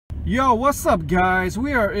Yo, what's up guys?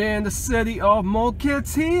 We are in the city of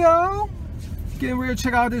Mukilteo. Getting ready to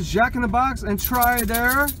check out this Jack in the Box and try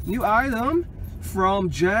their new item from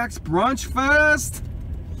Jack's Brunch Fest.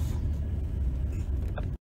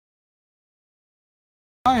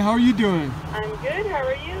 Hi, how are you doing? I'm good, how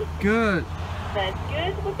are you? Good. That's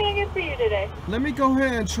good. What can I get for you today? Let me go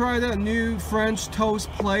ahead and try that new French toast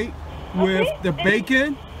plate with the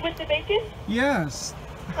bacon. With the bacon? Yes.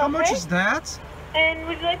 How much is that? And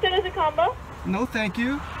would you like that as a combo? No, thank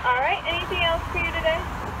you. Alright, anything else for you today?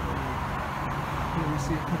 Let me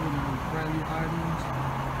see a couple of brand new items.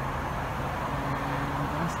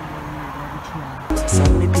 And that's the one we're going to try. So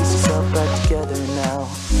many pieces all back together now.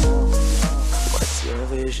 What's your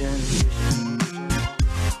vision?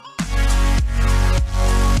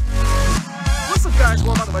 What's up guys,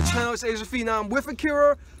 welcome back to my channel. It's Velosofy. Now I'm with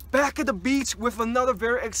Akira, back at the beach with another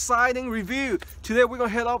very exciting review. Today we're gonna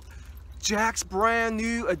head up Jack's brand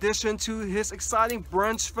new addition to his exciting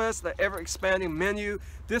Brunch Fest, the ever expanding menu.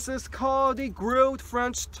 This is called the Grilled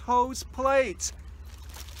French Toast Plate.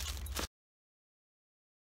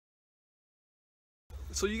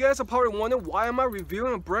 So you guys are probably wondering, why am I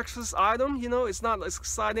reviewing a breakfast item? You know, it's not as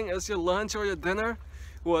exciting as your lunch or your dinner.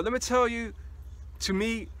 Well, let me tell you, to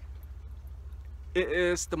me, it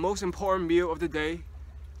is the most important meal of the day.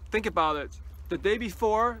 Think about it. The day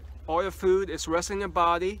before, all your food is resting in your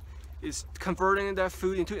body. Is converting that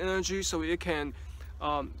food into energy so it can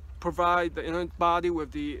provide the body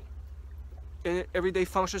with the everyday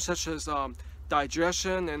functions such as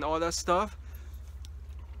digestion and all that stuff.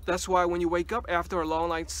 That's why when you wake up after a long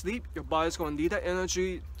night's sleep, your body's going to need that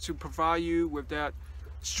energy to provide you with that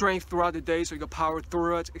strength throughout the day so you can power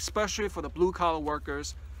through it, especially for the blue-collar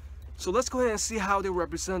workers. So let's go ahead and see how they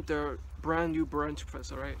represent their brand new Brunch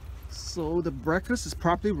Fest, alright? So the breakfast is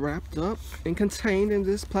properly wrapped up and contained in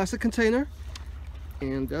this plastic container,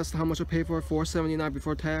 and that's how much I paid for it, $4.79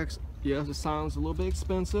 before tax. Yes, it sounds a little bit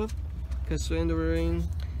expensive considering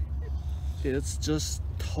it's just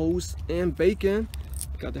toast and bacon.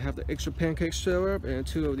 Got to have the extra pancake syrup and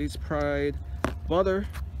 2 of these Pride butter.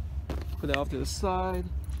 Put it off to the side.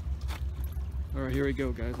 Alright, here we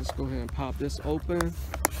go guys. Let's go ahead and pop this open.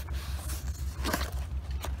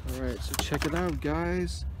 Alright, so check it out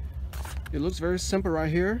guys. It looks very simple right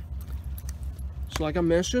here. So like I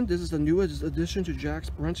mentioned, this is the newest addition to Jack's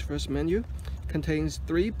Brunch Fest menu. Contains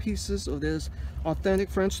 3 pieces of this authentic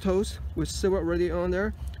French toast with syrup already on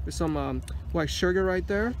there, with some white sugar right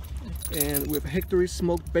there, and with hickory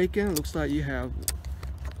smoked bacon. Looks like you have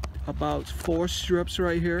about 4 strips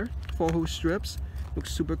right here, 4 whole strips.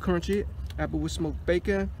 Looks super crunchy. Applewood smoked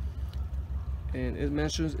bacon, and it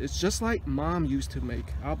mentions it's just like mom used to make.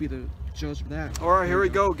 I'll be the judge of that. All right, here we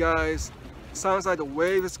go guys. Sounds like the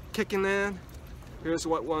wave is kicking in. Here's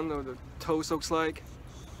what one of the toast looks like.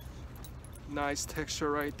 Nice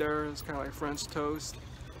texture right there. It's kind of like French toast.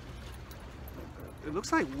 It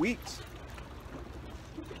looks like wheat.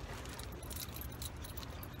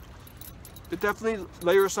 It definitely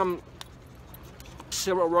layers some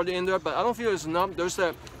syrup already in there, but I don't feel it's enough. There's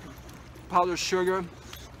that powdered sugar,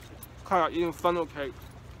 kind of eating funnel cake.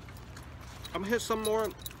 I'm gonna hit some more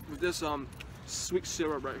with this sweet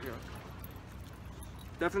syrup right here.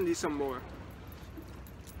 Definitely need some more.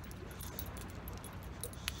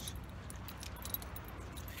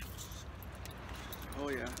 Oh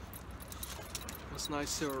yeah, that's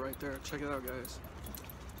nice syrup right there. Check it out guys.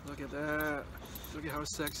 Look at that. Look at how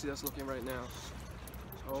sexy that's looking right now.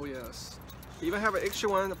 Oh yes. You even have an extra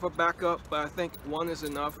one for backup, but I think 1 is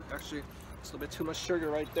enough. Actually, it's a little bit too much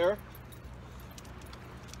sugar right there.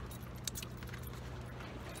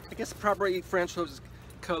 I guess properly eat French toast is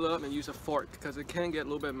cut up and use a fork because it can get a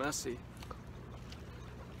little bit messy.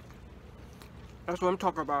 That's what I'm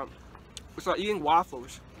talking about. It's like eating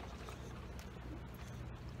waffles.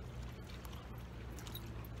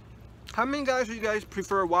 How many guys do you guys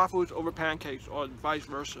prefer waffles over pancakes or vice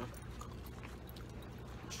versa?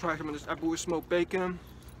 Let's try some of this Applewood smoked bacon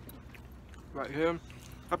right here.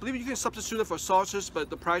 I believe you can substitute it for sausages,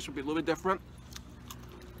 but the price would be a little bit different.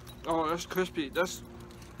 Oh, that's crispy. That's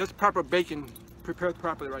proper bacon prepared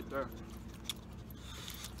properly right there.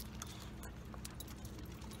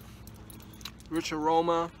 Rich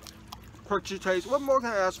aroma, crunchy taste. What more can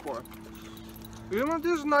I ask for? You know,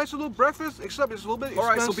 this is a nice little breakfast, except it's a little bit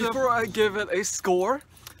expensive. Alright, so before I give it a score,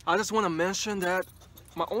 I just want to mention that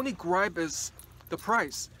my only gripe is the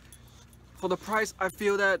price. For the price, I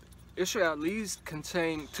feel that it should at least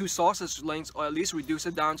contain 2 sausage links, or at least reduce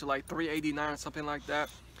it down to like $3.89 or something like that.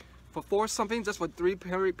 For 4 something, just for 3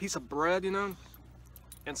 pieces of bread, you know,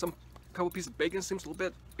 and some couple pieces of bacon seems a little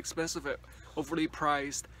bit expensive, overly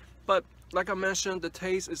priced. But like I mentioned, the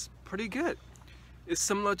taste is pretty good. It's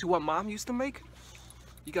similar to what Mom used to make.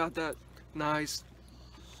 You got that nice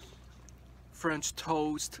French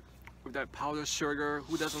toast with that powdered sugar.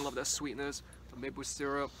 Who doesn't love that sweetness? The maple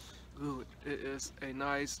syrup. Ooh, it is a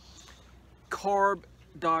nice carb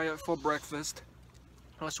diet for breakfast.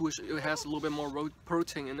 I just wish it has a little bit more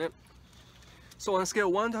protein in it. So on a scale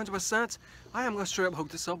of 1 to 100%, I am gonna straight up hook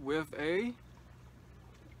this up with a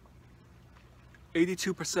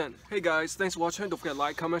 82%. Hey guys, thanks for watching. Don't forget to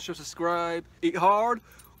like, comment, share, subscribe. Eat hard,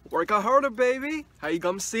 work out harder, baby. How you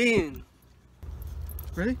come seeing?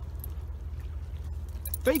 Ready?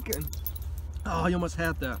 Bacon. Oh, you almost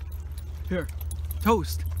had that. Here,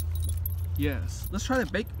 toast. Yes. Let's try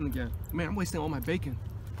that bacon again. Man, I'm wasting all my bacon.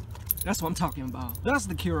 That's what I'm talking about. That's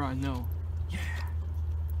the cure I know.